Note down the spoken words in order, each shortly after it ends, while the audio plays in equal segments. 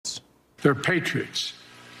They're patriots.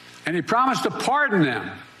 And he promised to pardon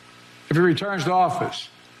them if he returns to office.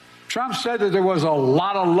 Trump said that there was a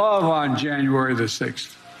lot of love on January the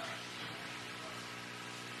 6th.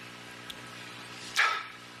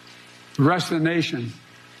 The rest of the nation,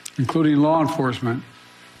 including law enforcement,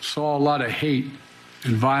 saw a lot of hate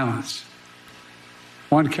and violence.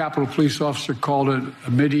 One Capitol Police officer called it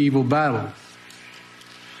a medieval battle.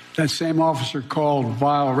 That same officer was called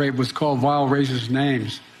vile racist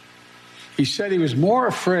names. He said he was more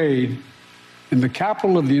afraid in the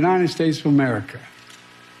capital of the United States of America,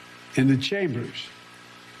 in the chambers,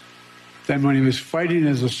 than when he was fighting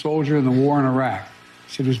as a soldier in the war in Iraq.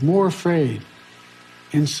 He said he was more afraid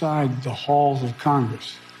inside the halls of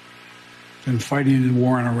Congress than fighting in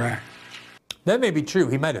war in Iraq. That may be true.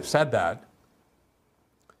 He might have said that.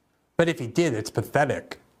 But if he did, it's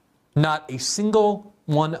pathetic. Not a single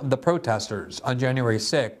one of the protesters on January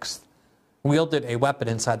 6th wielded a weapon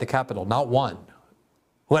inside the Capitol. Not one.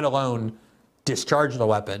 Let alone discharged a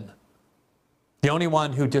weapon. The only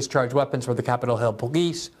one who discharged weapons were the Capitol Hill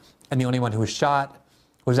police, and the only one who was shot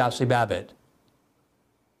was Ashley Babbitt.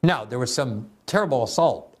 Now, there was some terrible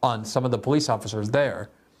assault on some of the police officers there.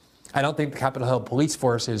 I don't think the Capitol Hill police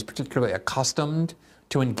force is particularly accustomed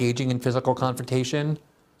to engaging in physical confrontation.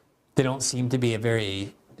 They don't seem to be a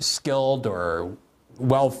very skilled or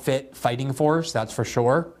well-fit fighting force, that's for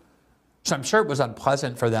sure. So I'm sure it was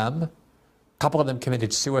unpleasant for them. A couple of them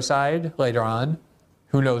committed suicide later on.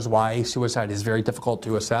 Who knows why? Suicide is very difficult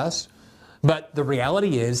to assess. But the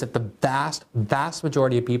reality is that the vast, vast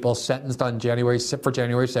majority of people sentenced on January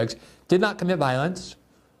 6th did not commit violence.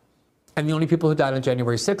 And the only people who died on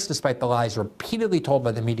January 6th, despite the lies repeatedly told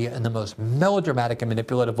by the media in the most melodramatic and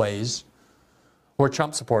manipulative ways, were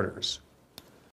Trump supporters.